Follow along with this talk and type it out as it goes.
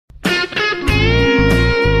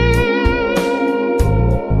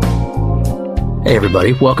Hey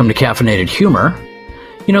everybody, welcome to Caffeinated Humor.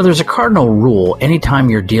 You know, there's a cardinal rule anytime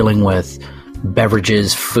you're dealing with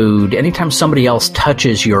beverages, food, anytime somebody else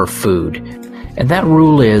touches your food. And that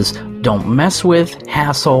rule is don't mess with,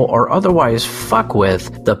 hassle, or otherwise fuck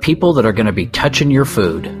with the people that are going to be touching your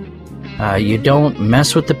food. You don't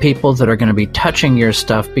mess with the people that are going to be touching your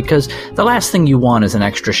stuff because the last thing you want is an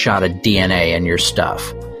extra shot of DNA in your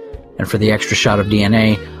stuff. And for the extra shot of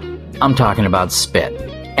DNA, I'm talking about spit.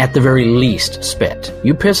 At the very least, spit.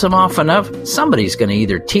 You piss them off enough, somebody's going to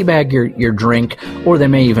either teabag your drink, or they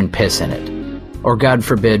may even piss in it. Or, God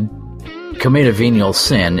forbid, commit a venial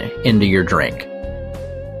sin into your drink.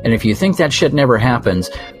 And if you think that shit never happens,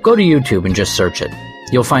 go to YouTube and just search it.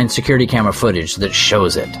 You'll find security camera footage that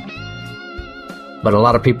shows it. But a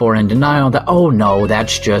lot of people are in denial that, oh no,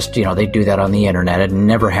 that's just, they do that on the internet. It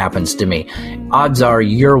never happens to me. Odds are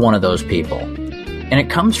you're one of those people. And it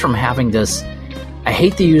comes from having this, I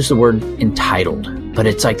hate to use the word entitled, but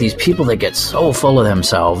it's like these people that get so full of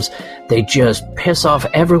themselves, they just piss off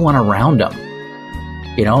everyone around them.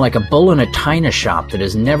 Like a bull in a china shop that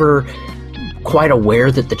is never quite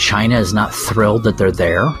aware that the china is not thrilled that they're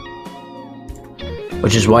there.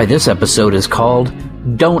 Which is why this episode is called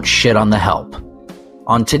Don't Shit on the Help.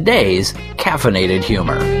 On today's Caffeinated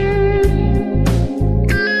Humor.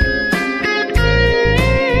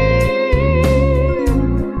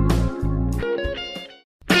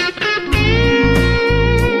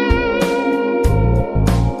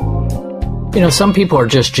 Some people are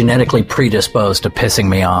just genetically predisposed to pissing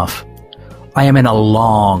me off. I am in a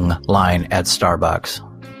long line at Starbucks.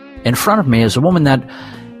 In front of me is a woman that,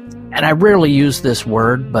 and I rarely use this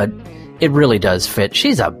word, but it really does fit.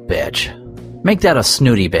 She's a bitch. Make that a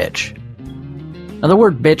snooty bitch. Now, the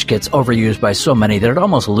word bitch gets overused by so many that it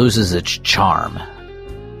almost loses its charm.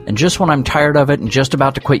 And just when I'm tired of it and just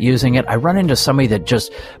about to quit using it, I run into somebody that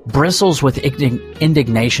just bristles with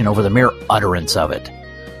indignation over the mere utterance of it.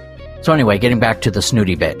 So anyway, getting back to the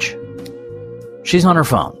snooty bitch. She's on her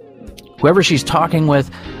phone. Whoever she's talking with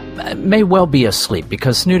may well be asleep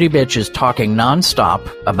because snooty bitch is talking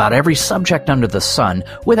nonstop about every subject under the sun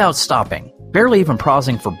without stopping, barely even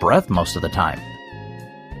pausing for breath most of the time.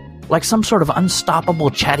 Like some sort of unstoppable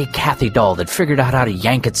chatty Cathy doll that figured out how to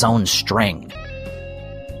yank its own string.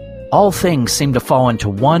 All things seem to fall into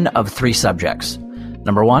one of three subjects.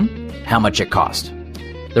 Number one, how much it cost.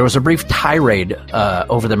 There was a brief tirade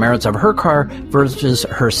over the merits of her car versus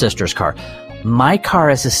her sister's car. My car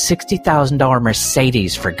is a $60,000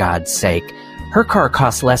 Mercedes, for God's sake. Her car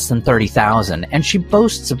costs less than $30,000, and she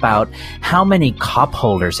boasts about how many cup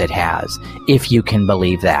holders it has, if you can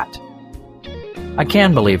believe that. I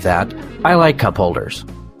can believe that. I like cup holders.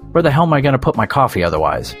 Where the hell am I going to put my coffee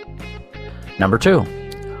otherwise? Number two,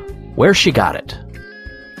 where she got it.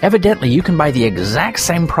 Evidently, you can buy the exact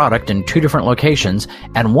same product in two different locations,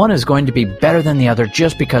 and one is going to be better than the other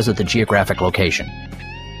just because of the geographic location.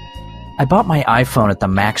 I bought my iPhone at the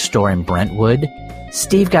Mac store in Brentwood.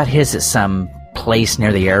 Steve got his at some place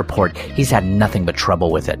near the airport. He's had nothing but trouble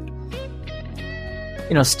with it.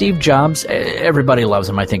 Steve Jobs, everybody loves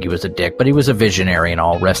him. I think he was a dick, but he was a visionary and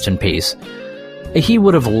all. Rest in peace. He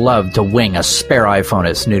would have loved to wing a spare iPhone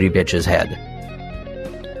at Snooty Bitch's head.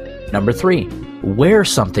 Number three, where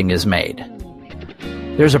something is made.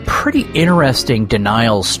 There's a pretty interesting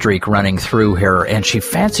denial streak running through her, and she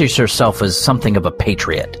fancies herself as something of a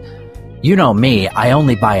patriot. You know me, I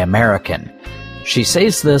only buy American. She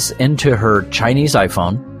says this into her Chinese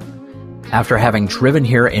iPhone after having driven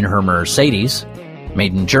here in her Mercedes,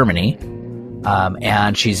 made in Germany,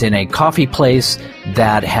 and she's in a coffee place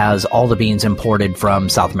that has all the beans imported from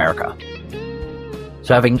South America.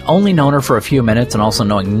 So having only known her for a few minutes and also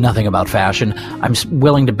knowing nothing about fashion, I'm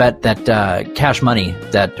willing to bet that cash money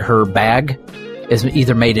that her bag is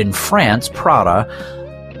either made in France, Prada,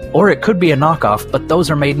 or it could be a knockoff, but those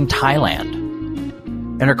are made in Thailand.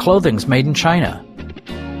 And her clothing's made in China.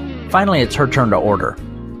 Finally, it's her turn to order.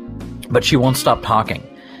 But she won't stop talking.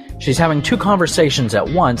 She's having two conversations at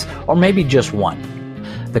once, or maybe just one.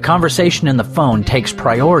 The conversation in the phone takes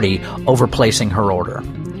priority over placing her order.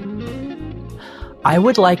 I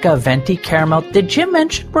would like a venti caramel. Did Jim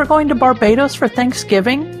mention we're going to Barbados for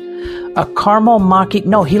Thanksgiving? A caramel macchiato.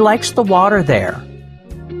 No, he likes the water there.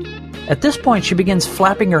 At this point, she begins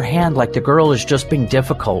flapping her hand like the girl is just being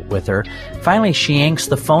difficult with her. Finally, she yanks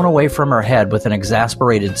the phone away from her head with an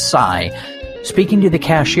exasperated sigh, speaking to the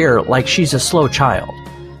cashier like she's a slow child.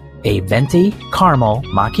 A venti caramel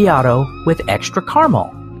macchiato with extra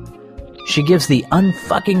caramel. She gives the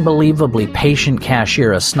unfucking believably patient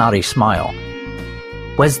cashier a snotty smile.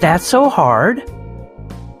 Was that so hard?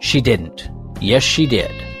 She didn't. Yes, she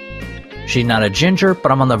did. She's not a ginger, but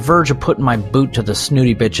I'm on the verge of putting my boot to the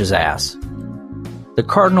snooty bitch's ass. The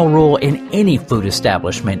cardinal rule in any food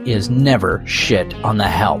establishment is never shit on the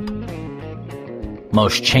help.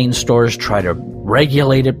 Most chain stores try to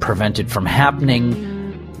regulate it, prevent it from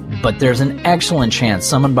happening, but there's an excellent chance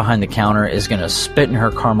someone behind the counter is going to spit in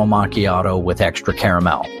her caramel macchiato with extra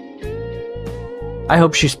caramel. I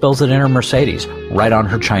hope she spills it in her Mercedes, right on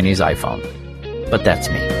her Chinese iPhone. But that's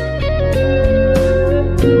me.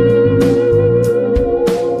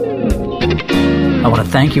 I want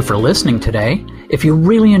to thank you for listening today. If you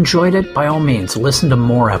really enjoyed it, by all means, listen to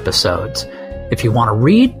more episodes. If you want to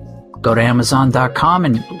read, go to Amazon.com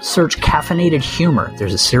and search Caffeinated Humor.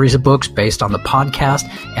 There's a series of books based on the podcast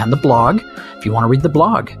and the blog. If you want to read the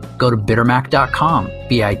blog, go to bittermac.com,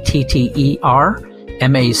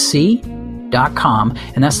 bittermac.com,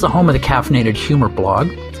 and that's the home of the Caffeinated Humor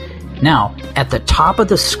blog. Now, at the top of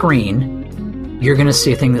the screen, you're going to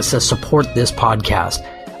see a thing that says support this podcast.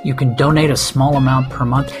 You can donate a small amount per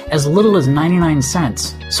month, as little as 99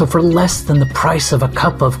 cents. So for less than the price of a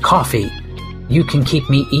cup of coffee, you can keep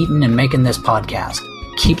me eating and making this podcast.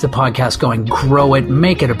 Keep the podcast going, grow it,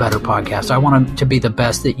 make it a better podcast. I want it to be the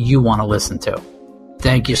best that you want to listen to.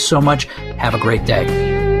 Thank you so much. Have a great day.